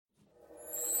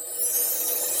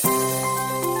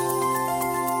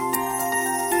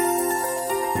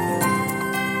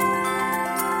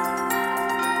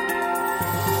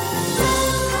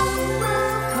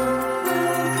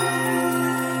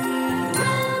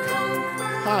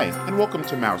Hi, and welcome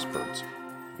to Mousebirds,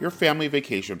 your family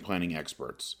vacation planning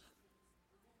experts.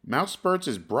 Mousebirds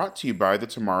is brought to you by the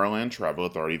Tomorrowland Travel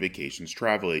Authority Vacations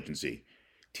Travel Agency.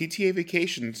 TTA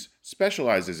Vacations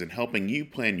specializes in helping you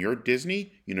plan your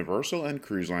Disney, Universal, and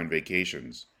cruise line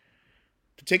vacations.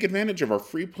 To take advantage of our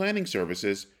free planning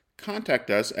services, contact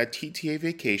us at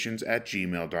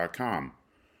ttavacations@gmail.com.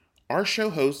 Our show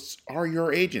hosts are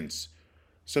your agents,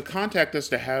 so contact us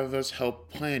to have us help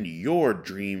plan your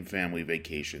dream family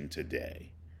vacation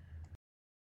today.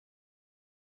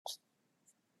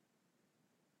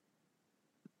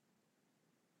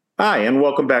 Hi, and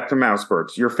welcome back to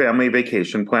Mousebirds, your family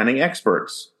vacation planning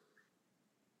experts.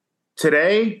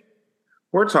 Today,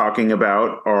 we're talking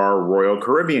about our Royal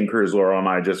Caribbean cruise Laurel and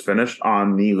I just finished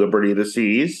on the Liberty of the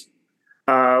Seas.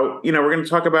 We're going to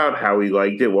talk about how we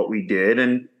liked it, what we did,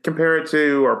 and compare it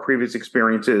to our previous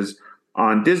experiences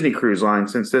on Disney Cruise Line,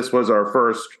 since this was our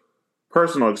first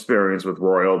personal experience with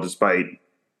Royal, despite,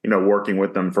 working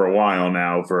with them for a while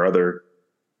now for other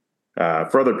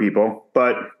people.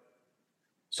 But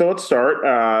so let's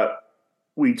start.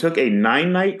 We took a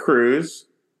 9-night cruise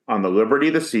on the Liberty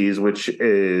of the Seas, which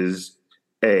is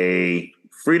a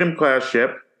Freedom class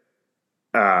ship,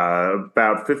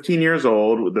 about 15 years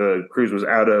old. The cruise was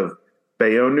out of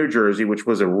Bayonne, New Jersey, which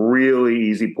was a really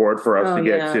easy port for us to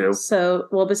get to. So,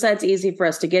 besides easy for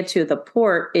us to get to, the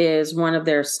port is one of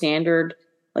their standard,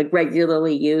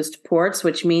 regularly used ports,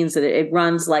 which means that it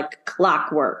runs like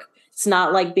clockwork. It's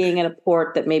not like being in a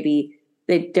port that maybe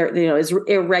is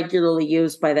irregularly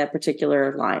used by that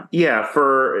particular line. Yeah,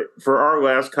 for our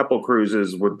last couple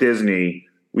cruises with Disney,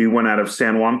 we went out of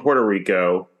San Juan, Puerto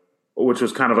Rico, which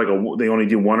was kind of they only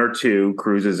do 1 or 2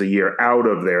 cruises a year out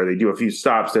of there. They do a few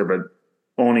stops there, but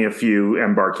only a few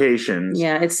embarkations.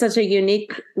 Yeah, it's such a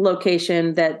unique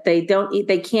location that they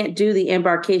can't do the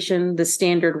embarkation the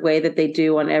standard way that they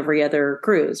do on every other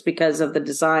cruise because of the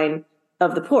design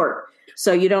of the port.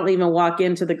 So you don't even walk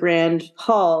into the grand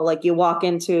hall like you walk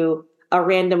into a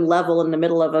random level in the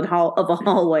middle of a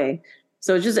hallway.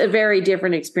 So it's just a very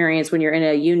different experience when you're in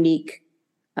a unique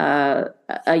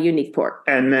port.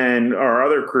 And then our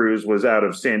other cruise was out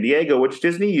of San Diego, which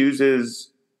Disney uses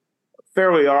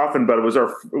fairly often, but it was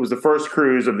the first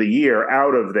cruise of the year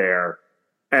out of there,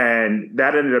 and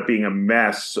that ended up being a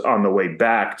mess on the way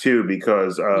back too,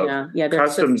 because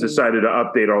Customs decided to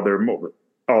update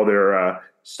all their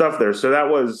stuff there. So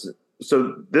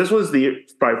this was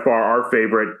by far our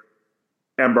favorite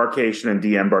embarkation and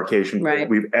de-embarkation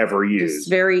we've ever used. It's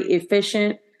very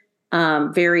efficient,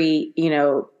 very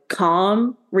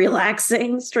calm,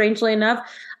 relaxing. Strangely enough,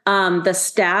 the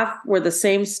staff were the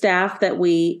same staff that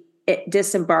we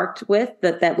disembarked with,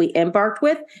 that we embarked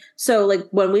with. So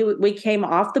when we came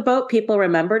off the boat, people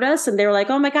remembered us and they were like,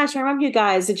 "Oh my gosh, I remember you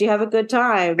guys. Did you have a good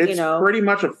time?" It's pretty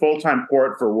much a full-time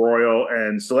port for Royal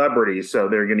and Celebrity, so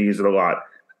they're going to use it a lot.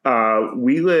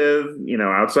 We live,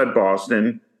 outside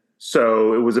Boston,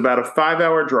 so it was about a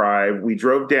 5-hour drive. We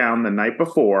drove down the night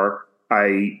before.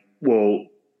 If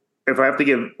I have to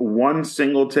give one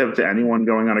single tip to anyone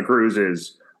going on a cruise,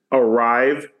 is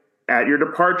arrive at your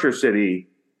departure city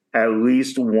at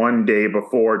least one day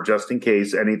before, just in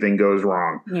case anything goes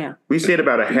wrong. Yeah. We stayed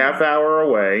about a half hour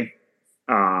away.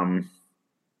 And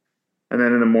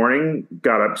then in the morning,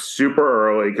 got up super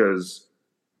early because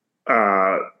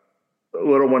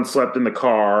little one slept in the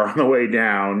car on the way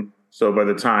down. So by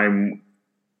the time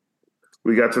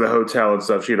we got to the hotel and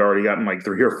stuff, she had already gotten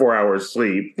 3 or 4 hours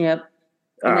sleep. Yep.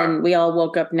 And then we all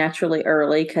woke up naturally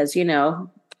early because, you're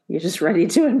just ready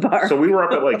to embark. So we were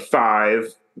up at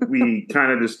 5. We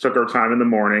kind of just took our time in the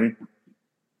morning.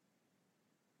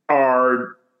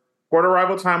 Our port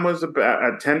arrival time was about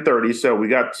at 10:30, so we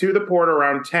got to the port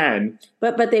around 10.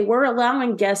 But they were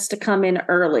allowing guests to come in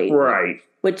early. Right.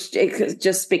 Which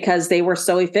just because they were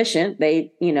so efficient,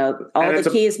 they, all the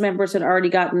Keys members had already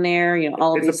gotten there,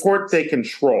 all of these It's a port they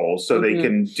control, so they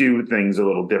can do things a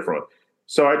little different.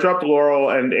 So I dropped Laurel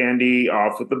and Andy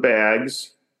off with the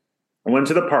bags. I went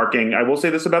to the parking. I will say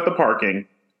this about the parking.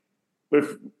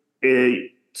 If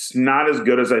it's not as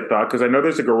good as I thought, because I know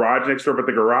there's a garage next door, but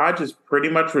the garage is pretty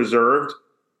much reserved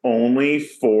only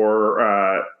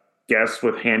for guests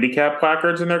with handicap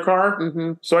placards in their car.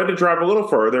 Mm-hmm. So I had to drive a little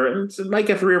further, and it's like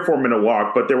a 3 or 4 minute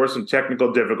walk, but there were some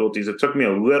technical difficulties. It took me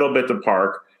a little bit to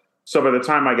park. So by the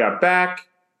time I got back,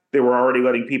 they were already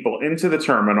letting people into the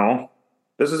terminal.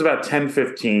 This is about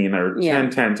 10:15 or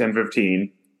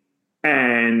 10:15.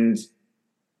 And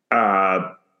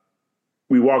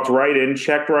we walked right in,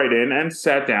 checked right in, and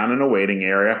sat down in a waiting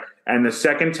area. And the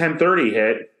second 10:30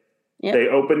 hit, they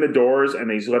opened the doors and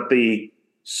they let the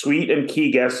suite and key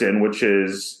guests in, which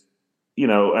is,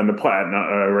 and the platinum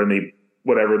or in the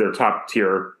whatever their top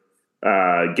tier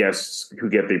guests who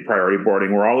get the priority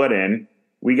boarding were all let in.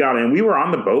 We got in. We were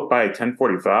on the boat by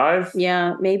 10:45.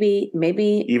 Yeah, maybe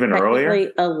even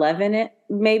earlier. 11.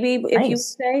 Maybe if you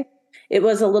say it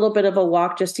was a little bit of a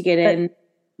walk just to get in.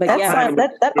 But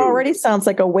that already sounds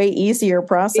like a way easier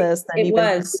process than even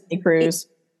a Disney cruise.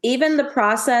 Even the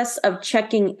process of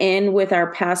checking in with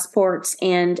our passports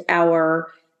and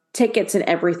our tickets and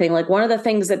everything. Like one of the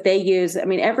things that they use, I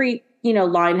mean, every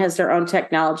line has their own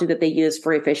technology that they use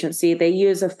for efficiency. They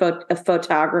use a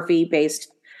photography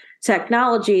based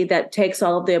technology that takes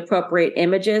all of the appropriate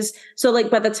images. So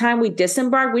like by the time we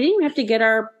disembarked, we didn't even have to get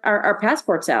our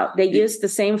passports out. They used the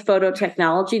same photo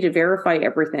technology to verify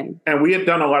everything. And we had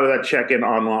done a lot of that check-in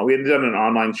online. We had done an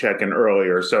online check-in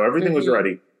earlier, so everything was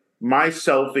ready. My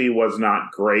selfie was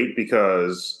not great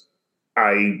because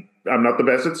I'm not the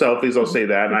best at selfies, I'll say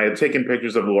that. And I had taken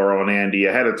pictures of Laurel and Andy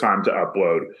ahead of time to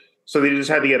upload. So they just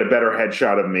had to get a better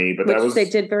headshot of me, but Which they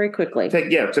did very quickly.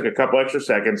 It took a couple extra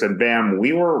seconds, and bam,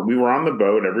 we were on the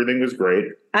boat. Everything was great.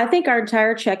 I think our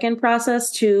entire check-in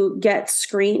process to get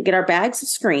our bags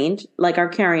screened, like our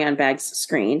carry-on bags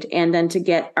screened, and then to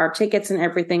get our tickets and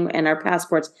everything and our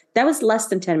passports, that was less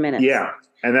than 10 minutes. Yeah,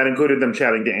 and that included them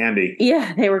chatting to Andy.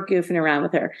 Yeah, they were goofing around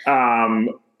with her.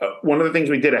 One of the things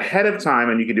we did ahead of time,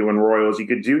 and you could do in Royals, you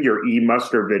could do your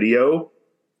e-muster video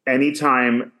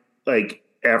anytime, like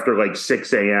after like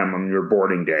 6 a.m. on your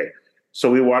boarding day. So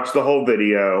we watched the whole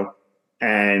video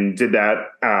and did that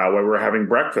while we were having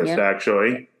breakfast,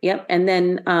 actually. Yep. And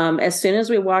then as soon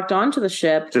as we walked onto the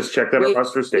ship, just checked out our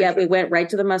muster station. Yeah, we went right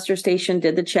to the muster station,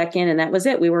 did the check-in, and that was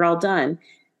it. We were all done.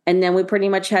 And then we pretty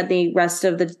much had the rest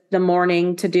of the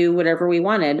morning to do whatever we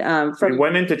wanted. We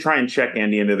went in to try and check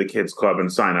Andy into the kids club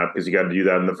and sign up because you got to do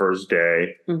that on the first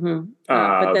day.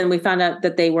 But then we found out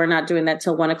that they were not doing that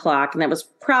till 1 o'clock. And that was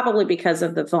probably because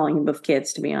of the volume of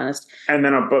kids, to be honest. And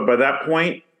then but by that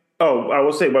point, I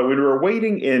will say, while we were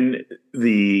waiting in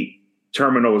the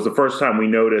terminal was the first time we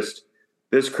noticed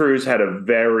this cruise had a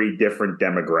very different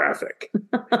demographic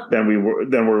than we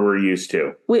were used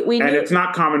to. It's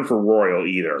not common for Royal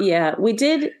either. Yeah, we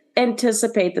did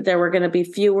anticipate that there were going to be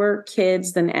fewer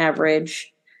kids than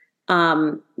average,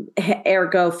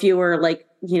 ergo fewer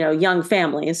young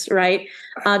families, right?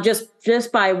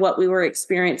 Just by what we were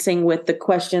experiencing with the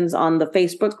questions on the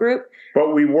Facebook group.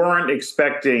 But we weren't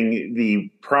expecting the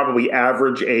probably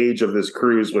average age of this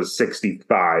cruise was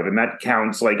 65, and that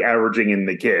counts like averaging in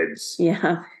the kids.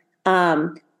 Yeah.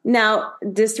 Now,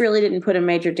 this really didn't put a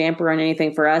major damper on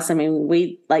anything for us. I mean,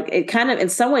 it kind of, in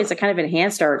some ways, it kind of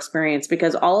enhanced our experience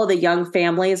because all of the young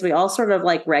families, we all sort of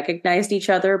like recognized each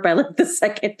other by like the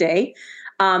second day.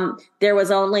 There was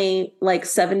only like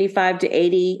 75 to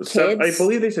 80 kids. I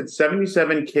believe they said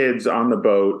 77 kids on the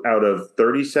boat out of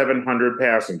 3,700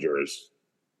 passengers.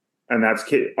 And that's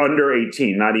under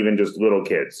 18, not even just little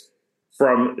kids.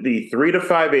 From the 3 to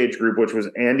 5 age group, which was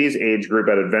Andy's age group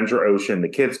at Adventure Ocean, the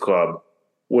kids club,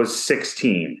 was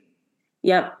 16.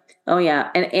 Yep. Oh, yeah.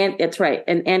 And it's right.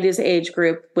 And Andy's age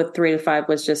group with 3 to 5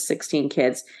 was just 16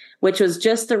 kids, which was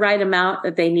just the right amount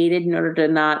that they needed in order to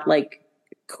not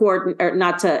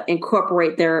not to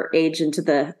incorporate their age into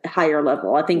the higher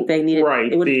level. I think they needed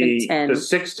it would have been 10.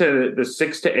 The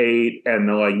 6 to 8 and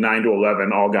the 9 to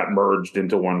 11 all got merged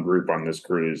into one group on this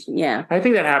cruise. Yeah. I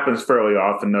think that happens fairly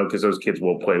often though, because those kids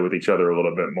will play with each other a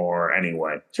little bit more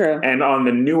anyway. True. And on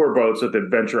the newer boats with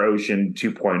Adventure Ocean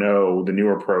 2.0, the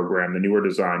newer program, the newer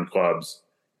design clubs,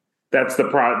 that's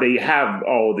they have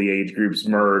all the age groups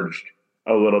merged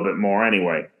a little bit more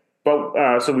anyway.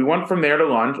 But so we went from there to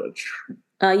lunch.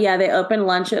 They opened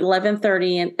lunch at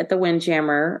 11:30 at the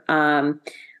Windjammer,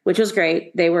 which was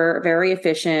great. They were very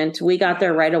efficient. We got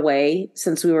there right away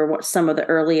since we were some of the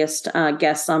earliest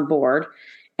guests on board.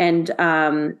 And,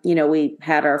 we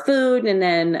had our food and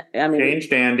then,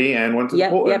 changed Andy and went to the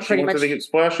pool. She went to the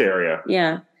splash area.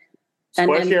 Yeah.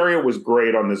 Splash area was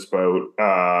great on this boat.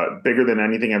 Bigger than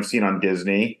anything I've seen on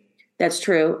Disney. That's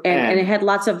true. And it had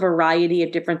lots of variety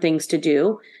of different things to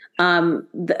do.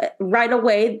 Right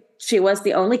away, she was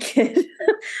the only kid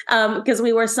because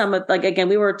we were some of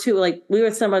we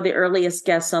were some of the earliest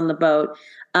guests on the boat.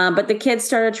 But the kids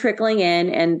started trickling in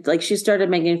and she started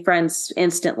making friends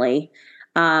instantly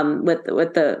with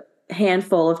the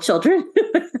handful of children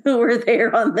who were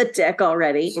there on the deck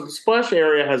already. So the splash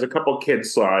area has a couple kid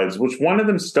slides, which one of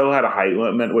them still had a height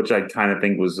limit, which I kind of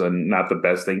think was not the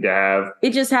best thing to have.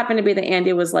 It just happened to be that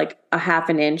Andy was like a half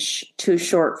an inch too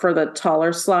short for the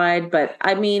taller slide. But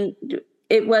I mean,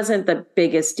 it wasn't the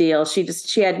biggest deal. She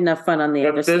had enough fun on the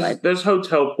other slide. There's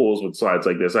hotel pools with slides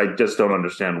like this. I just don't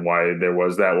understand why there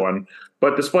was that one.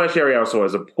 But the splash area also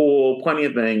has a pool, plenty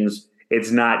of things. it's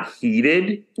not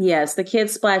heated. Yes, the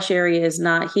kids splash area is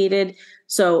not heated.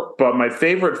 So, but my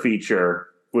favorite feature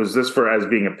was this for as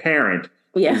being a parent.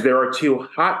 Yeah. Is there are 2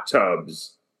 hot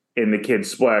tubs in the kids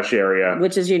splash area,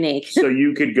 which is unique. So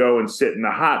you could go and sit in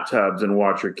the hot tubs and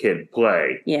watch your kid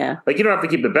play. Yeah. Like you don't have to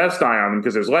keep the best eye on them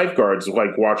because there's lifeguards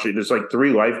like watching. There's like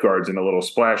 3 lifeguards in a little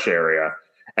splash area.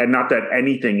 And not that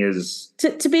anything is...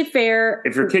 To be fair...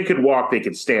 If your kid could walk, they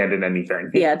could stand in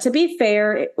anything. Yeah, to be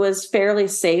fair, it was fairly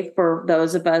safe for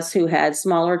those of us who had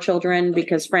smaller children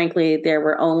because, frankly, there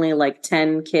were only like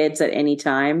 10 kids at any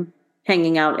time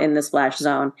hanging out in the splash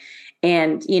zone.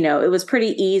 And, you know, it was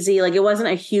pretty easy. Like, it wasn't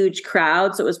a huge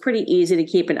crowd, so it was pretty easy to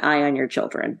keep an eye on your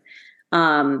children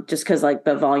just because, like,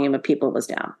 the volume of people was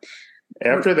down.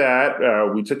 After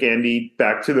that, we took Andy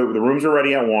back to the rooms were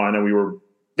ready at 1, and we were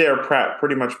there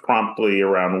pretty much promptly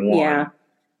around 1. Yeah.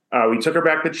 We took her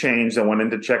back to change and went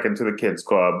in to check into the kids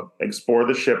club, explore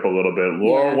the ship a little bit.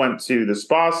 Laura went to the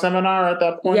spa seminar at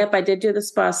that point. Yep, I did do the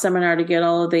spa seminar to get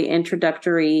all of the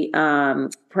introductory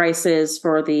prices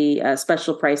for the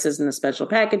special prices and the special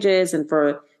packages and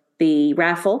for the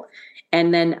raffle.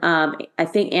 And then I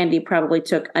think Andy probably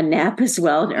took a nap as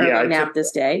well, an early nap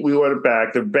this day. We went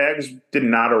back. The bags did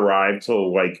not arrive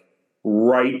till like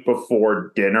right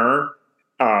before dinner.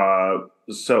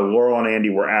 So Laurel and Andy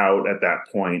were out at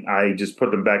that point. I just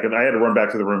put them back, and I had to run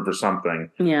back to the room for something.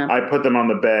 Yeah. I put them on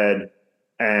the bed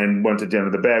and went to dinner.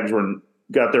 The bags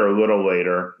got there a little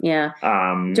later. Yeah.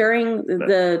 During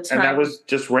the time. And that was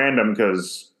just random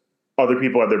because other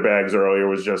people had their bags earlier.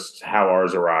 Was just how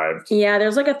ours arrived. Yeah,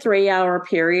 there's like a 3-hour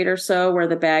period or so where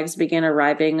the bags begin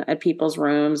arriving at people's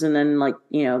rooms. And then, like,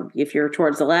 you know, if you're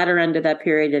towards the latter end of that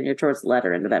period, then you're towards the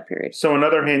latter end of that period. So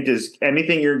another hint is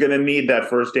anything you're going to need that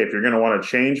first day. If you're going to want to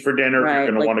change for dinner, right, if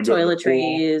you're going to want to go to the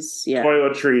pool,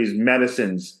 toiletries,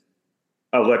 medicines,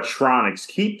 electronics,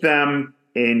 keep them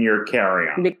in your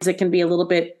carry-on. Because it can be a little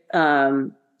bit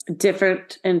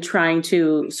different in trying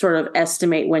to sort of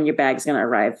estimate when your bag's going to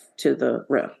arrive to the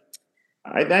room.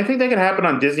 I think that can happen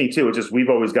on Disney too. It's just we've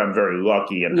always gotten very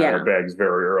lucky and had our bags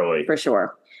very early. For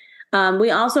sure. We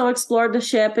also explored the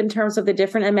ship in terms of the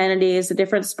different amenities, the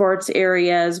different sports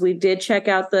areas. We did check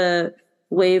out the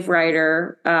Wave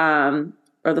Rider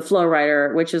or the Flow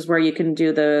Rider, which is where you can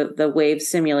do the wave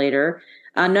simulator.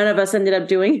 None of us ended up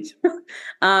doing it.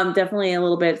 Definitely a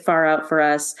little bit far out for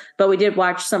us, but we did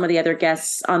watch some of the other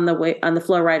guests on the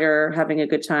Flow Rider having a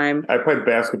good time. I played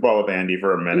basketball with Andy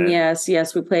for a minute.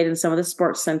 Yes, we played in some of the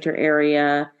sports center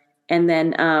area. And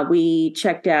then we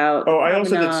checked out. Oh, I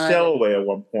also did Sail Away at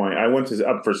one point. I went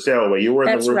up for Sail Away. You were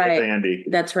in the room with Andy.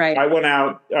 That's right. I went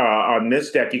out on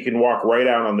this deck. You can walk right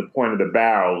out on the point of the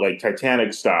bow, like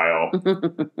Titanic style.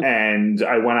 And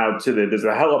I went out to there's a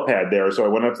helipad there. So I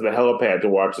went out to the helipad to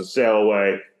watch the Sail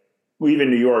Away. Leaving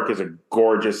New York is a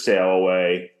gorgeous Sail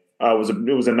Away. It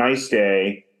was a nice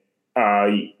day.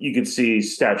 You could see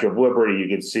Statue of Liberty. You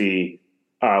could see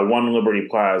One Liberty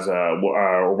Plaza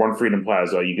or One Freedom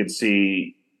Plaza. You could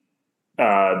see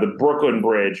the Brooklyn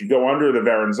Bridge. You go under the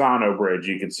Verrazano Bridge.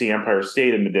 You could see Empire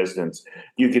State in the distance.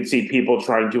 You could see people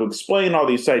trying to explain all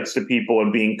these sites to people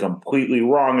and being completely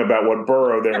wrong about what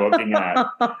borough they're looking at.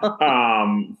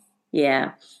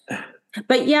 Yeah.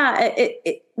 But yeah,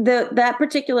 that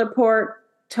particular port,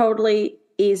 totally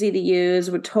easy to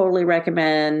use, would totally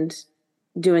recommend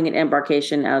doing an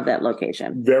embarkation out of that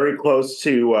location. Very close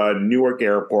to Newark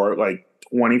Airport, like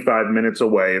 25 minutes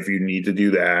away if you need to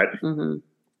do that. Mm-hmm.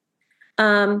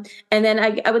 And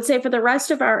then I would say for the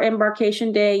rest of our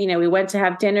embarkation day, we went to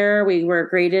have dinner. We were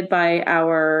greeted by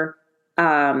our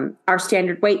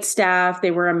standard wait staff.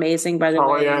 They were amazing, by the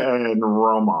way. Talia and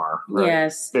Romar. Right?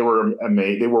 Yes. They were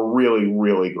amazing. They were really,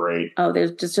 really great. Oh, they're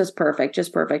just perfect.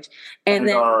 Just perfect. And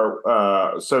then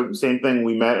so same thing.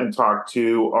 We met and talked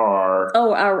to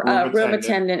our room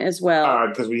attendant as well.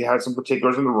 Because we had some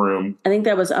particulars in the room. I think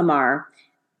that was Amar.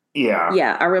 Yeah.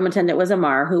 Yeah. Our room attendant was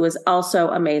Amar, who was also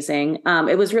amazing.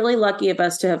 It was really lucky of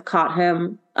us to have caught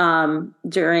him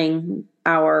during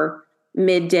our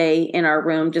midday in our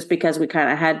room, just because we kind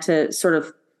of had to sort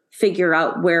of figure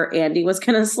out where Andy was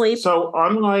going to sleep. So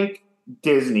unlike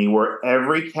Disney, where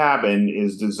every cabin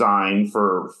is designed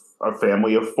for a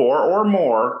family of 4 or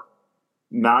more,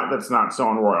 that's not so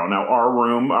on Royal. Now, our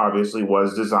room obviously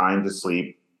was designed to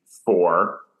sleep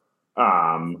 4.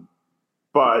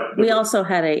 But we also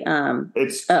had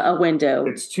a window.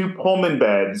 It's 2 Pullman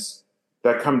beds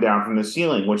that come down from the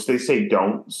ceiling, which they say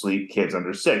don't sleep kids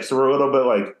under 6. So we're a little bit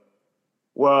like,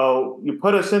 well, you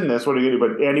put us in this, what are you going to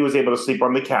do? But Andy was able to sleep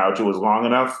on the couch. It was long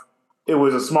enough. It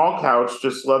was a small couch,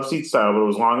 just love seat style, but it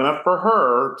was long enough for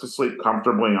her to sleep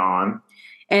comfortably on.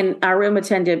 And our room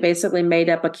attendant basically made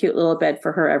up a cute little bed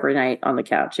for her every night on the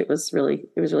couch. It was really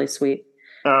sweet.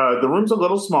 The room's a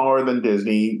little smaller than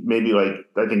Disney, maybe like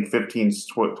I think 15,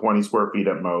 20 square feet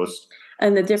at most.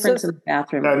 And the difference in the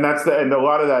bathroom. And and a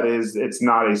lot of that is it's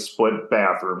not a split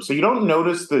bathroom. So you don't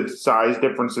notice the size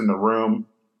difference in the room.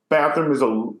 Bathroom is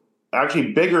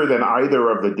actually bigger than either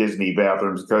of the Disney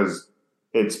bathrooms because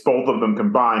it's both of them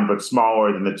combined, but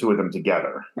smaller than the two of them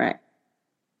together. Right.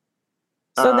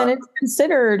 So then it's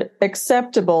considered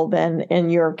acceptable then in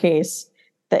your case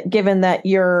that given that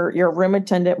your room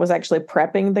attendant was actually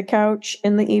prepping the couch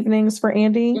in the evenings for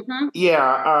Andy? Mm-hmm.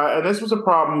 Yeah, and this was a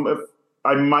problem. If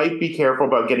I might be careful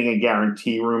about getting a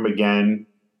guarantee room again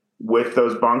with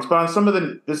those bunks, but on some of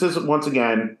this is once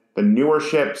again the newer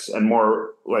ships and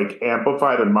more like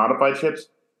amplified and modified ships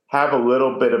have a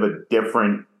little bit of a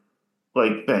different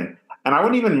like thing. And I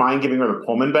wouldn't even mind giving her the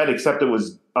Pullman bed, except it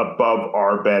was above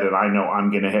our bed, and I know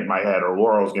I'm going to hit my head, or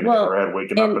Laurel's going to hit her head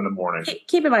waking up in the morning.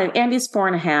 Keep in mind, Andy's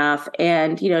 4.5,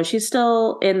 and she's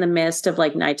still in the midst of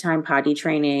like nighttime potty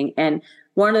training. And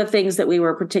one of the things that we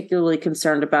were particularly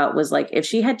concerned about was like if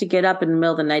she had to get up in the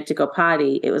middle of the night to go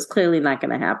potty, it was clearly not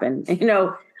going to happen.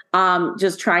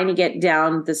 Just trying to get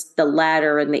down the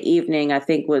ladder in the evening, I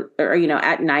think,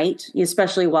 at night,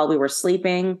 especially while we were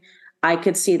sleeping. I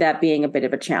could see that being a bit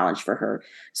of a challenge for her.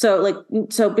 So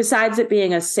besides it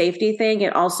being a safety thing,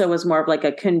 it also was more of like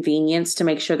a convenience to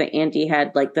make sure that Andy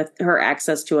had like her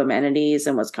access to amenities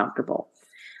and was comfortable.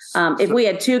 If we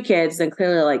had two kids, then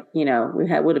clearly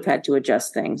would have had to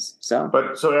adjust things. So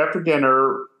after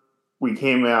dinner, we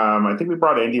came, I think we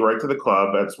brought Andy right to the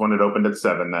club. That's when it opened at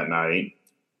 7 that night.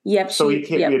 Yep. So we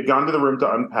had gone to the room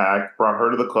to unpack, brought her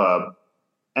to the club.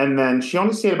 And then she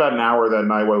only stayed about an hour that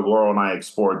night while Laurel and I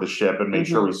explored the ship and made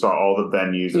sure we saw all the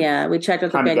venues. Yeah, we checked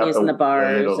out the venues and the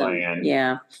bars.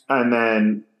 Yeah. And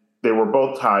then they were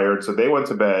both tired, so they went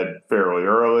to bed fairly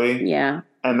early. Yeah.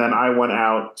 And then I went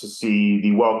out to see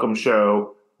the welcome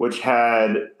show, which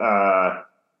had,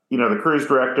 the cruise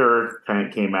director kind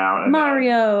of came out. And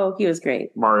Mario, he was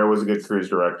great. Mario was a good cruise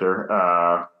director.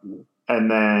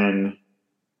 And then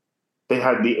they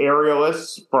had the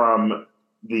aerialists from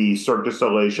the Cirque du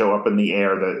Soleil show up in the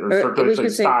air, Cirque du Soleil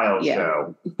style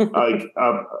show,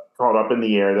 called Up in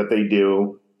the Air that they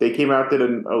do. They came out, did a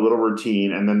little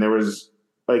routine, and then there was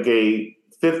like a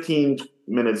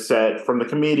 15-minute set from the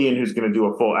comedian who's going to do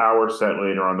a full hour set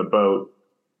later on the boat.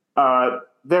 I'd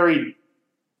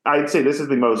say this is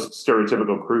the most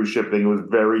stereotypical cruise ship thing. It was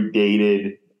very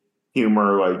dated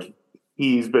humor. Like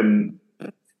he's been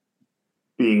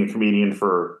being a comedian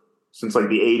since like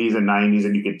the 80s and 90s,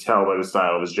 and you could tell by the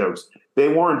style of his jokes. They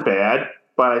weren't bad,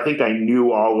 but I think I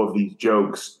knew all of these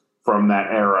jokes from that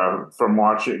era, from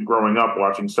growing up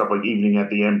watching stuff like Evening at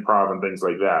the Improv and things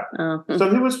like that. Oh.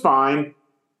 So he was fine.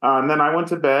 And then I went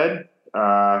to bed.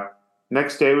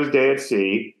 Next day was day at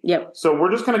sea. Yep. So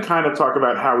we're just going to kind of talk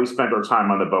about how we spent our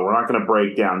time on the boat. We're not going to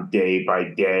break down day by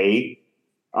day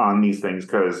on these things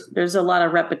because there's a lot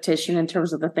of repetition in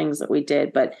terms of the things that we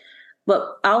did, but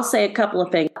I'll say a couple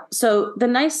of things. So the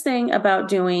nice thing about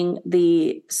doing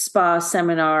the spa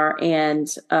seminar and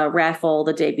raffle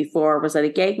the day before was that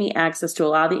it gave me access to a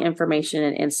lot of the information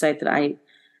and insight that I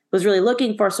was really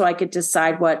looking for so I could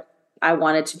decide what I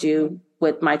wanted to do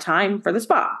with my time for the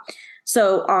spa.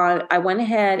 So I went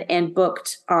ahead and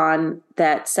booked on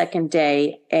that second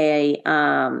day a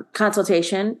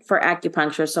consultation for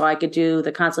acupuncture so I could do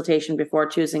the consultation before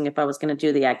choosing if I was going to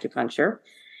do the acupuncture.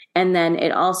 And then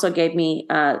it also gave me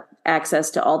access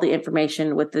to all the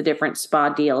information with the different spa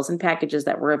deals and packages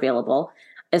that were available,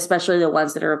 especially the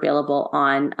ones that are available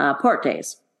on port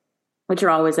days, which are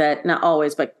always not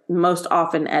always, but most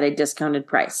often at a discounted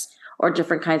price or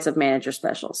different kinds of manager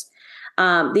specials.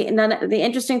 The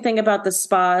interesting thing about the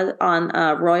spa on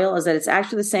Royal is that it's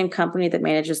actually the same company that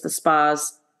manages the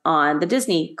spas on the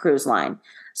Disney cruise line.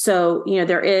 So,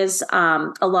 there is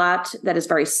a lot that is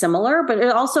very similar, but it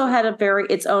also had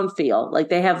its own feel. Like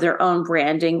they have their own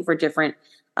branding for different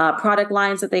product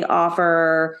lines that they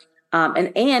offer.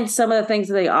 And some of the things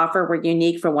that they offer were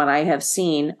unique from what I have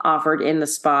seen offered in the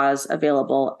spas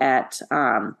available at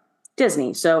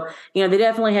Disney. So, they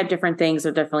definitely have different things.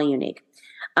 They're definitely unique.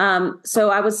 So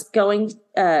I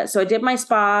did my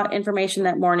spa information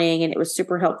that morning and it was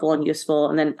super helpful and useful.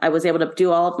 And then I was able to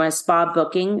do all of my spa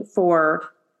booking for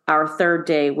our third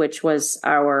day, which was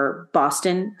our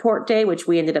Boston port day, which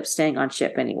we ended up staying on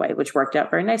ship anyway, which worked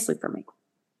out very nicely for me.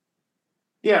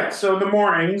 Yeah. So the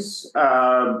mornings,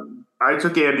 I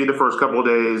took Andy the first couple of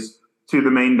days to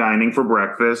the main dining for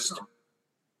breakfast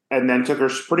and then took her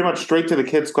pretty much straight to the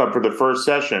kids club for the first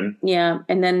session. Yeah.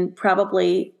 And then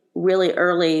probably really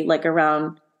early, like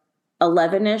around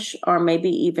 11ish, or maybe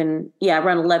even,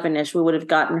 around 11ish, we would have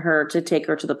gotten her to take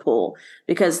her to the pool,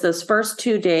 because those first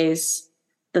 2 days,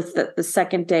 the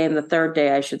second day and the third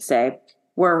day, I should say,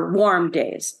 were warm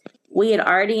days. We had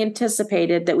already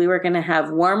anticipated that we were going to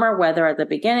have warmer weather at the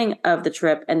beginning of the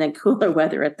trip and then cooler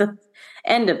weather at the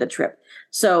end of the trip.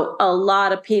 So a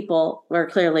lot of people were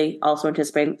clearly also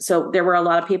anticipating. So there were a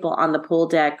lot of people on the pool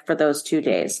deck for those 2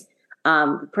 days.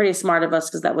 Pretty smart of us,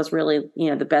 because that was really,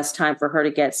 the best time for her to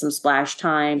get some splash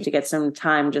time, to get some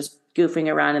time just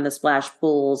goofing around in the splash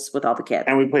pools with all the kids.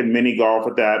 And we played mini golf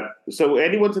with that. So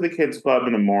Andy went to the kids club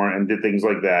in the morning and did things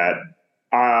like that.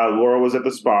 Laura was at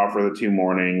the spa for the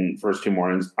first 2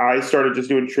 mornings. I started just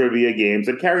doing trivia games.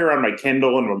 I'd carry around my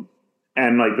Kindle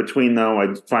and like between them,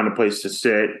 I'd find a place to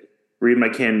sit, read my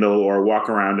Kindle, or walk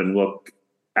around and look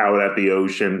out at the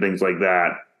ocean, things like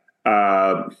that.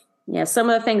 Some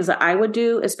of the things that I would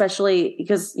do, especially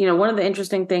because, one of the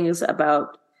interesting things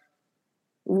about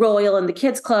Royal and the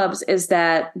kids clubs is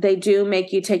that they do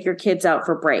make you take your kids out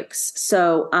for breaks.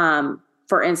 So,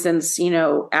 for instance,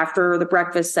 after the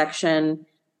breakfast section,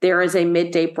 there is a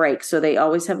midday break. So they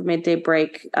always have a midday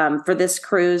break. For this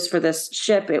cruise, for this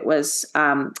ship, it was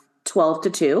 12 to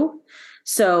 2.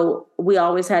 So we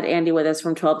always had Andy with us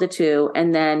from 12 to 2.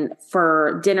 And then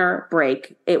for dinner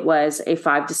break, it was a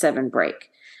 5 to 7 break.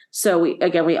 So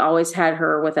we always had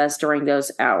her with us during those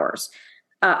hours.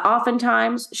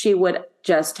 Oftentimes she would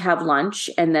just have lunch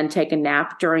and then take a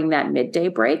nap during that midday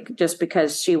break, just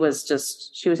because she was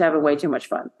having way too much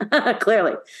fun,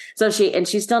 clearly. So she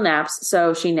still naps.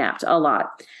 So she napped a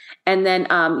lot. And then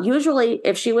usually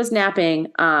if she was napping,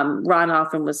 Ron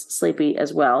often was sleepy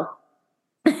as well.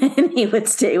 And he would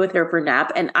stay with her for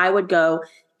nap. And I would go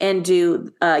and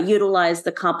utilize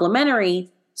the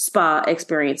complimentary spa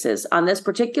experiences on this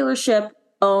particular ship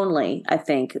only. I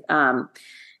think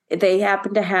they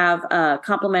happen to have a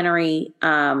complimentary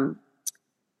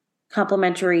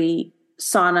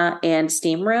sauna and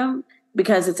steam room,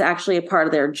 because it's actually a part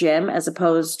of their gym as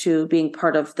opposed to being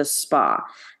part of the spa.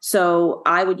 So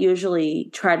I would usually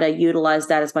try to utilize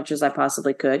that as much as I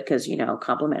possibly could, because,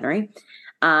 complimentary.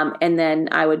 And then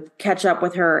I would catch up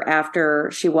with her after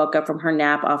she woke up from her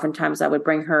nap. Oftentimes I would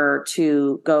bring her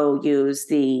to go use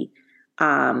the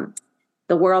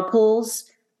whirlpools,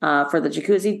 for the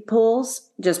jacuzzi pools,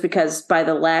 just because by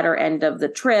the latter end of the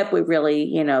trip, we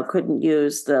really, couldn't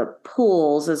use the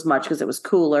pools as much because it was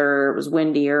cooler, it was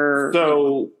windier.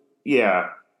 So,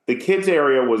 the kids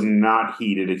area was not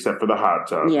heated except for the hot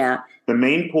tub. Yeah. The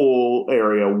main pool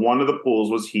area, one of the pools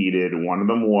was heated, one of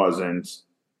them wasn't.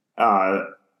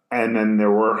 And then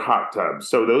there were hot tubs.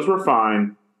 So those were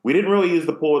fine. We didn't really use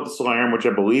the pool at the Solarium, which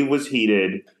I believe was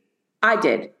heated. I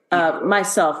did.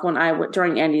 Myself, when I went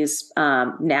during Andy's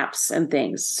naps and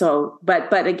things. So,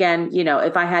 but again,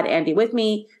 if I had Andy with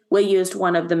me, we used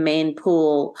one of the main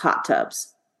pool hot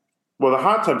tubs. Well, the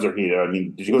hot tubs are heated. I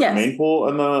mean, did you go to the main pool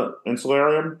in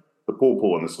Solarium? The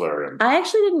pool in the Solarium. I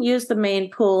actually didn't use the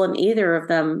main pool in either of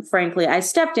them, frankly. I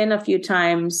stepped in a few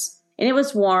times and it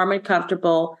was warm and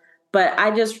comfortable, but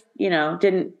I just, I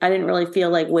didn't really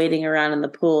feel like waiting around in the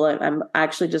pool. I'm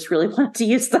actually just really wanted to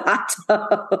use the hot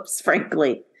tubs,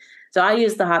 frankly. So I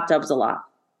use the hot tubs a lot.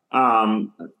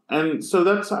 And so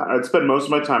I'd spend most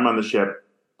of my time on the ship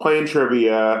playing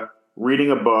trivia, reading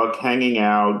a book, hanging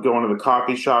out, going to the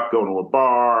coffee shop, going to a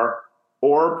bar,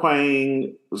 or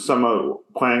playing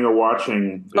or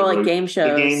watching game shows.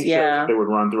 The game shows they would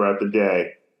run throughout the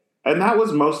day. And that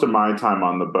was most of my time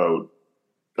on the boat,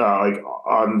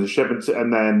 on the ship.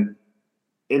 And then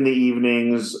in the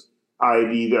evenings,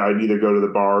 I'd either go to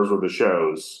the bars or the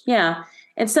shows. Yeah.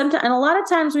 And a lot of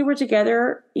times we were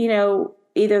together,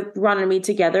 either Ron and me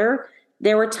together.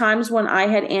 There were times when I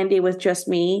had Andy with just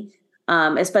me,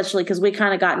 especially because we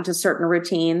kind of got into certain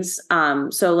routines.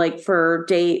 So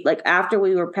after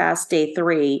we were past day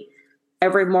 3,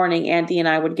 every morning, Andy and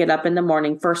I would get up in the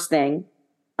morning first thing.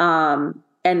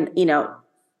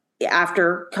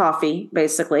 After coffee,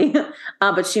 basically.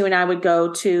 But she and I would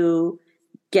go to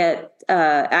get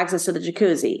access to the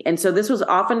jacuzzi. And so this was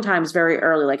oftentimes very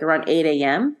early, like around 8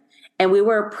 a.m. And we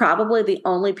were probably the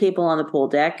only people on the pool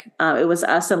deck. It was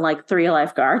us and 3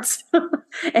 lifeguards.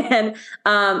 And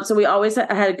so we always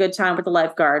had a good time with the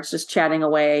lifeguards, just chatting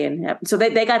away. And so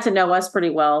they got to know us pretty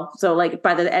well. So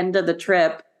by the end of the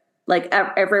trip,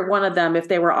 every one of them, if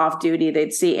they were off duty,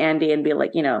 they'd see Andy and be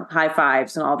high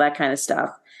fives and all that kind of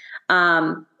stuff.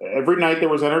 Every night there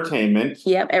was entertainment.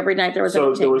 Yep, every night there was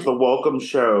entertainment. So there was the welcome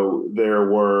show. There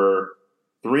were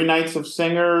 3 nights of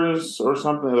singers or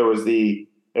something. There was the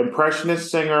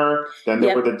impressionist singer. Then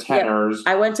there were the tenors. Yep.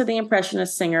 I went to the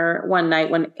impressionist singer one night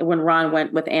when Ron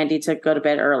went with Andy to go to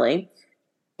bed early.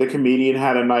 The comedian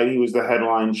had a night. He was the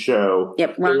headline show.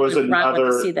 Yep, There was Ron went to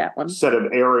another see that one. set of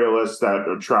aerialists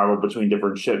that traveled between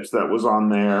different ships that was on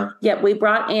there. Yep, we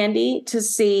brought Andy to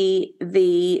see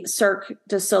the Cirque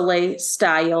du Soleil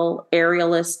style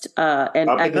aerialist and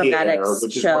Up in the acrobatics air,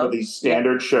 which is show. one of these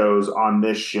standard shows on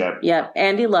this ship. Yep,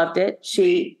 Andy loved it.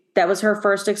 That was her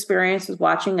first experience with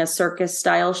watching a circus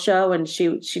style show, and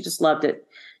she just loved it.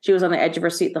 She was on the edge of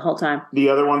her seat the whole time. The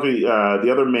other ones,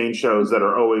 the other main shows that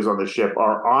are always on the ship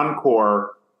are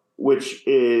Encore, which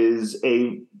is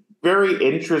a very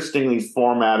interestingly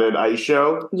formatted ice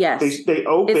show. Yes, they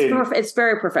open. It's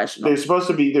very professional.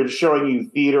 They're showing you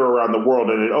theater around the world,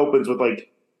 and it opens with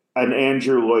like an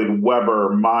Andrew Lloyd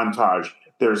Webber montage.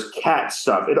 There's cat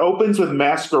stuff. It opens with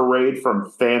Masquerade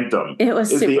from Phantom. It was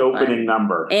the opening fun.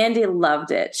 number. Andy loved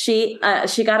it. She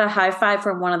got a high five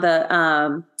from one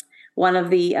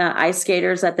of the ice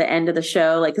skaters at the end of the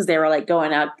show, like because they were like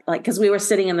going out, like because we were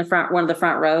sitting in one of the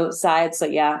front row sides. So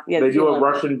yeah, they do a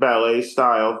Russian ballet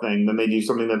style thing. Then they do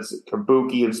something that's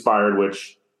kabuki inspired,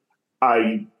 which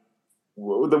that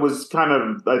was kind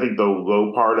of, I think, the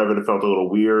low part of it. It felt a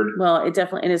little weird. Well, it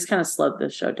has kind of slowed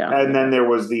the show down. And then there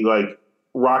was the like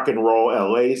rock and roll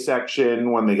LA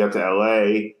section when they got to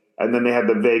LA, and then they had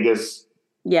the Vegas.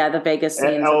 Yeah, the Vegas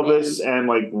scenes. And Elvis and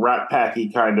like Rat Packy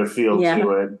kind of feel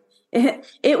to it.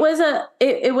 It was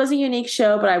a unique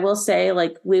show, but I will say,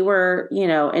 like, we were,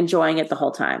 enjoying it the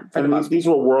whole time. These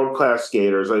were world-class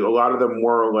skaters. Like a lot of them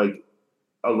were like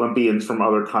Olympians from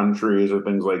other countries or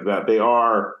things like that. They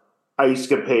are Ice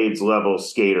Capades level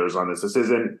skaters on this. This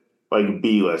isn't like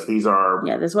B-list.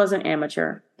 This wasn't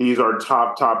amateur. These are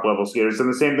top level skaters. And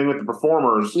the same thing with the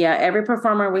performers. Yeah, every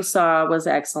performer we saw was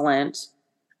excellent.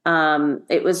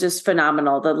 It was just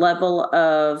phenomenal. The level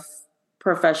of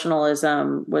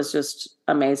professionalism was just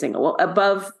amazing. Well,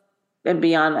 above and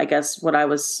beyond, I guess, I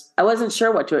wasn't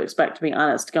sure what to expect, to be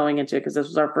honest, going into it, because this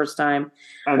was our first time.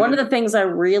 And one of the things I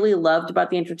really loved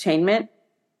about the entertainment,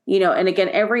 and again,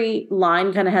 every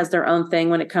line kind of has their own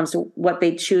thing when it comes to what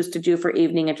they choose to do for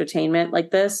evening entertainment like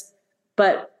this.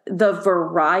 But the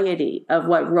variety of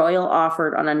what Royal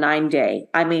offered on a 9-day,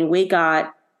 I mean, we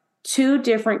got 2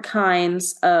 different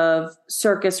kinds of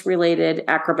circus related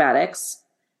acrobatics.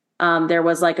 There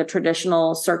was like a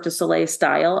traditional Cirque du Soleil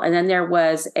style, and then there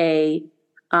was a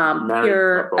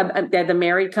the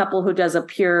married couple who does a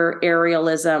pure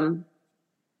aerialism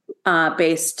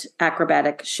based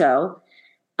acrobatic show.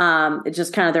 It's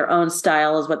just kind of their own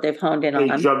style is what they've honed in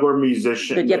on. A juggler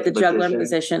musician. The juggler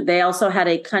musician. They also had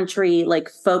a country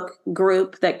like folk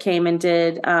group that came and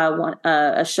did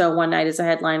a show one night as a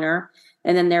headliner,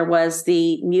 and then there was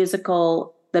the musician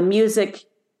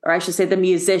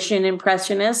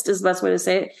impressionist is the best way to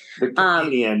say it. The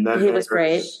comedian. He was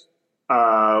great.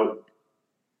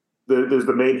 There's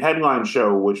the main headline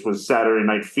show, which was Saturday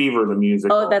Night Fever, the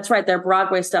musical. Oh, that's right. Their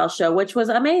Broadway style show, which was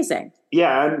amazing.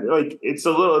 Yeah. And like, it's a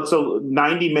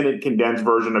 90-minute condensed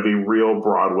version of a real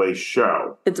Broadway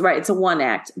show. It's right. It's a one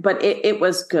act, but it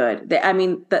was good.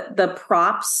 The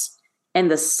props and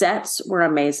the sets were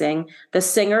amazing. The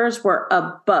singers were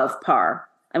above par.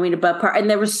 And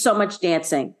there was so much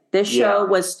dancing. This show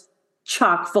was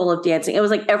chock full of dancing. It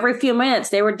was like every few minutes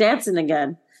they were dancing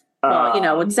again.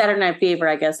 Well, with Saturday Night Fever,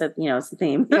 I guess it's the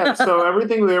theme. Yeah, so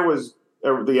everything there was,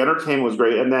 the entertainment was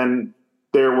great. And then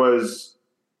there was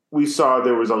a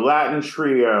Latin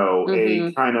trio,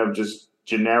 a kind of just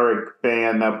generic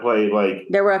band that played like...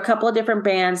 There were a couple of different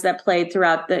bands that played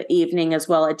throughout the evening as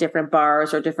well at different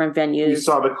bars or different venues. We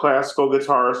saw the classical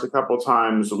guitarist a couple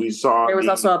times. There was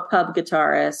also a pub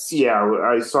guitarist. Yeah,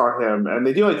 I saw him. And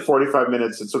they do like 45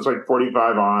 minutes. So it's like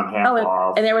 45 on, half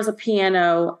off. And there was a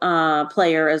piano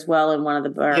player as well in one of the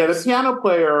bars. Yeah, the piano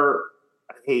player,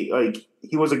 he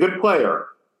was a good player.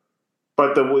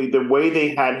 But the way they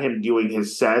had him doing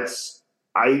his sets...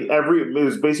 it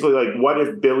was basically like, what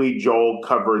if Billy Joel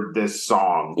covered this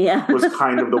song? Yeah. Was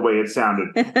kind of the way it sounded.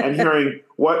 And hearing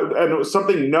and it was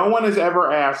something no one has ever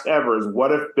asked ever is,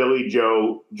 what if Billy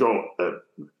Joel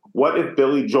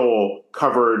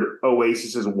covered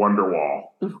Oasis's Wonderwall?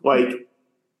 Like,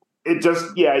 it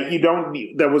just,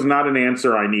 that was not an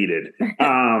answer I needed.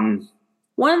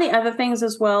 One of the other things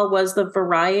as well was the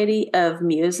variety of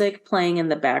music playing in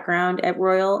the background at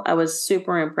Royal. I was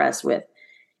super impressed with.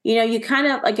 You kind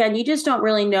of, again, you just don't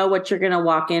really know what you're going to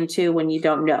walk into when you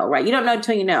don't know, right? You don't know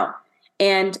until you know.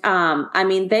 And,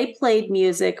 they played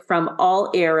music from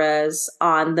all eras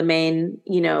on the main,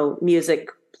 music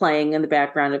playing in the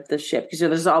background of the ship. Because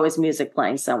there's always music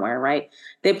playing somewhere, right?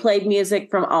 They played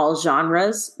music from all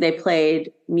genres. They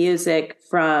played music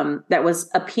that was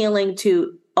appealing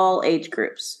to all age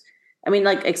groups. I mean,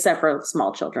 like, except for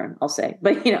small children, I'll say.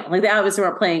 But, like, they obviously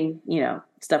weren't playing,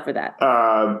 stuff for that.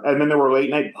 And then there were late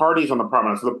night parties on the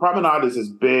promenade. So the promenade is this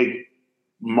big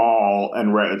mall,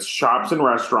 and it's shops and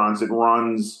restaurants. It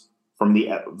runs from the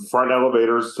front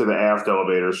elevators to the aft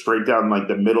elevators, straight down like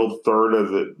the middle third of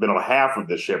the middle half of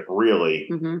the ship, really.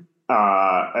 Mm-hmm.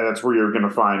 And that's where you're going to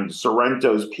find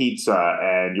Sorrento's Pizza,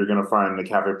 and you're going to find the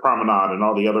Cafe Promenade and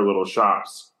all the other little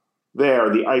shops there.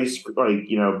 The ice, like,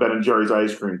 Ben and Jerry's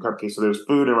ice cream, cupcakes. So there's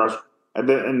food and restaurant,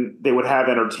 and they would have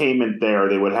entertainment there.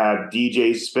 They would have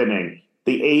DJs spinning.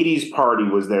 The 80s party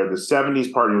was there. The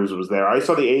 70s party was there. I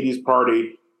saw the 80s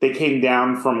party. They came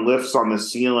down from lifts on the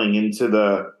ceiling into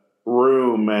the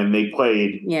room, and they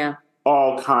played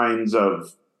all kinds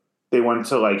of. They went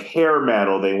to like hair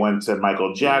metal. They went to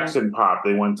Michael Jackson pop.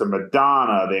 They went to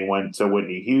Madonna. They went to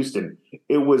Whitney Houston.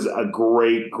 It was a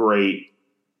great, great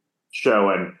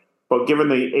show. But given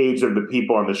the age of the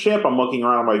people on the ship, I'm looking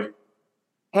around. I'm like,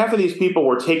 half of these people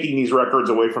were taking these records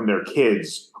away from their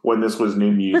kids when this was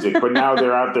new music, but now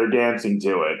they're out there dancing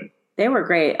to it. They were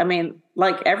great. I mean,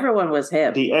 like, everyone was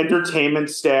hip. The entertainment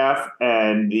staff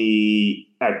and the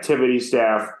activity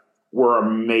staff were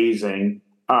amazing.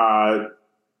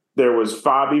 There was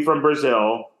Fabi from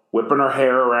Brazil whipping her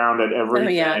hair around at everything.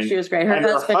 Oh, yeah, she was great.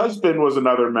 Her husband was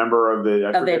another member of the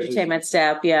entertainment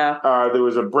staff, yeah. There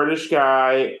was a British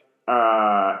guy,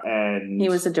 and he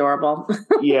was adorable.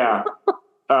 Yeah.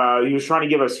 He was trying to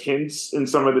give us hints in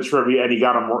some of the trivia, and he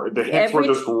got them. The hints were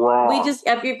just wrong.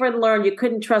 If you've learned, you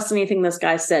couldn't trust anything this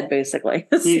guy said, basically.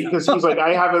 Because he's like,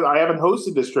 I haven't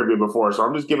hosted this trivia before, so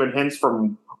I'm just giving hints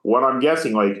from what I'm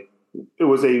guessing. Like, it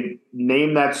was a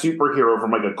name that superhero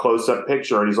from like a close-up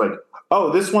picture, and he's like,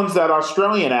 oh, this one's that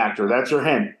Australian actor. That's your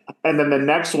hint. And then the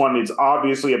next one, it's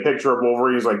obviously a picture of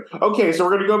Wolverine. He's like, okay, so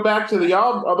we're going to go back to the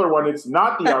other one. It's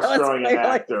not the Australian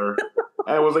actor.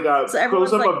 And it was like a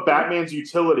close-up of Batman's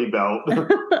utility belt.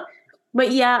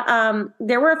 But yeah,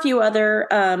 there were a few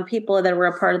other people that were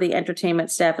a part of the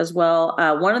entertainment staff as well.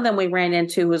 One of them we ran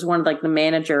into was one of like the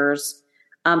managers.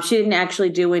 She didn't actually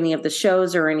do any of the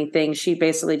shows or anything. She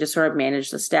basically just sort of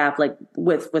managed the staff, like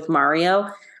with Mario.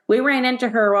 We ran into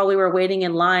her while we were waiting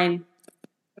in line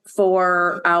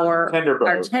for our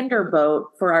tender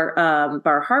boat for our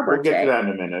Bar Harbor We'll get Day. to that in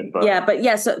a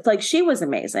minute. So like she was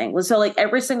amazing. So like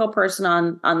every single person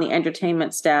on the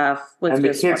entertainment staff was and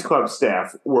the Kids Club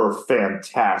staff were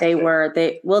fantastic.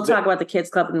 We'll talk about the Kids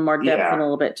Club in more depth in a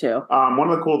little bit too. One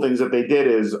of the cool things that they did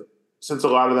is, since a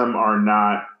lot of them are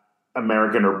not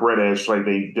American or British, like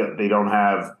they don't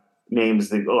have names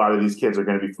that a lot of these kids are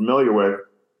going to be familiar with.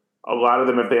 A lot of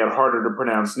them, if they had harder to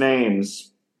pronounce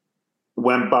names,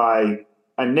 went by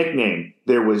a nickname.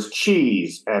 There was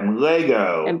Cheese and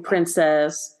Lego and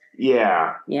Princess.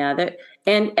 Yeah.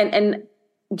 And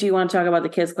do you want to talk about the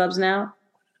kids clubs now?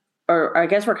 Or I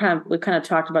guess we kind of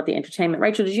talked about the entertainment.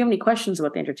 Rachel, did you have any questions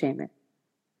about the entertainment?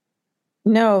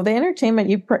 No, the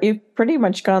entertainment, you've pretty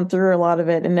much gone through a lot of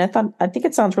it. And I think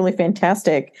it sounds really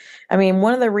fantastic. I mean,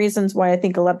 one of the reasons why I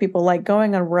think a lot of people like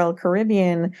going on Royal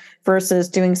Caribbean versus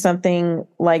doing something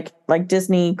like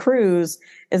Disney Cruise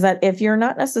is that if you're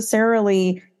not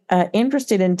necessarily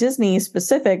interested in Disney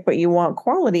specific, but you want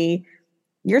quality,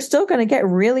 you're still going to get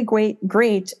really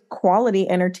great quality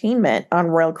entertainment on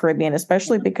Royal Caribbean,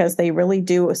 especially because they really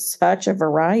do such a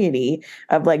variety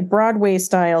of like Broadway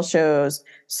style shows,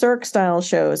 Cirque style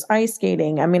shows, ice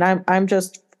skating. I mean, I'm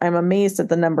amazed at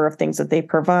the number of things that they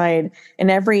provide,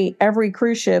 and every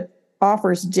cruise ship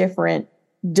offers different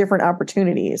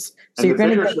opportunities. So you're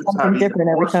going to get something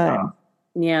different every time.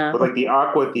 Yeah. But like the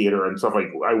Aqua Theater and stuff, like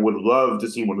I would love to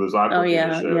see one of those Aqua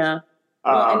Theater shows. Yeah.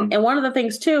 Well, and one of the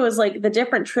things too is like the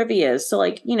different trivias. So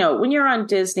like, when you're on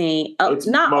Disney, it's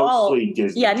not all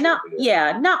Disney.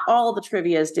 Not all the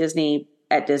trivia is Disney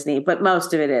at Disney, but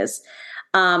most of it is.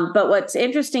 But what's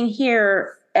interesting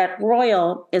here at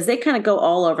Royal is they kind of go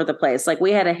all over the place. Like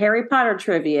we had a Harry Potter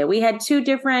trivia. We had 2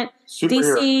 different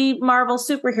DC Marvel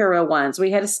superhero ones.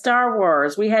 We had a Star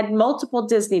Wars. We had multiple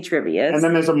Disney trivia. And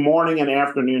then there's a morning and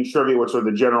afternoon trivia, which are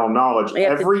the general knowledge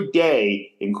every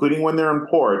day, including when they're in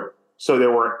port. So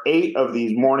there were 8 of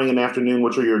these morning and afternoon,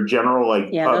 which are your general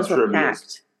pub trivia.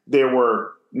 There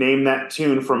were name that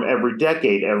tune from every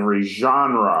decade, every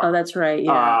genre. Oh, that's right.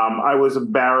 Yeah. I was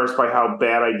embarrassed by how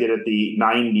bad I did at the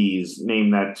 90s. Name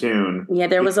that tune. Yeah,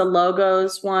 there was a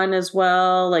logos one as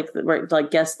well, like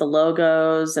guess the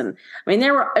logos, and I mean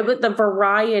there were the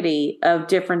variety of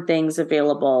different things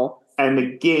available. And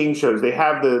the game shows, they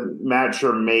have the match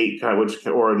or mate,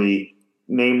 or the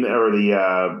name or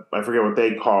the I forget what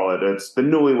they call it. It's the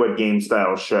Newlywed Game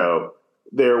style show.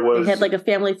 There was They had like a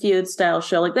Family Feud style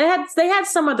show. Like they had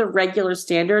some of the regular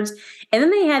standards, and then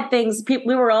they had things.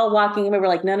 We were all walking, and we were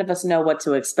like, none of us know what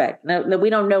to expect. No, we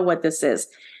don't know what this is.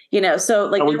 So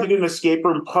like we did an escape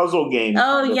room puzzle game.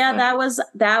 Oh yeah, that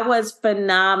was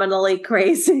phenomenally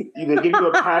crazy. They give you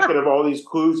a packet of all these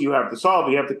clues you have to solve.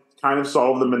 You have to kind of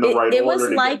solve them in the right order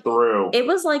to get through. It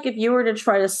was like if you were to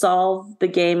try to solve the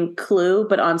game Clue,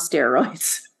 but on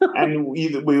steroids. And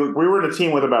we were in a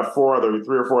team with about 3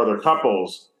 or 4 other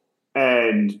couples,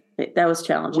 and that was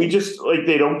challenging. We just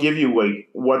they don't give you like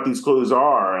what these clues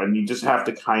are, and you just have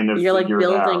to kind of you're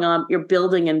building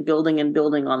and building and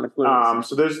building on the clues.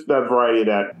 So there's that variety of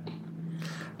that.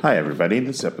 Hi everybody,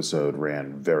 this episode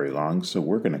ran very long, so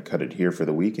we're going to cut it here for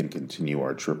the week and continue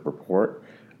our trip report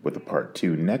with a part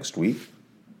 2 next week.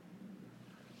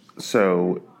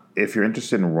 So if you're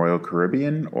interested in Royal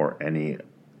Caribbean or any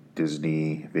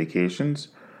Disney vacations,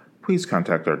 please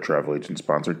contact our travel agent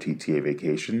sponsor, TTA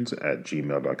Vacations, at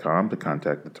gmail.com to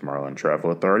contact the Tomorrowland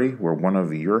Travel Authority, where one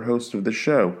of your hosts of the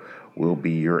show will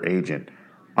be your agent.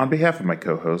 On behalf of my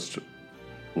co-hosts,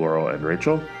 Laurel and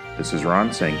Rachel, this is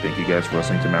Ron saying thank you guys for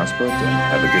listening to Mouseboat, and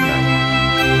have a good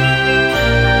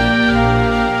night.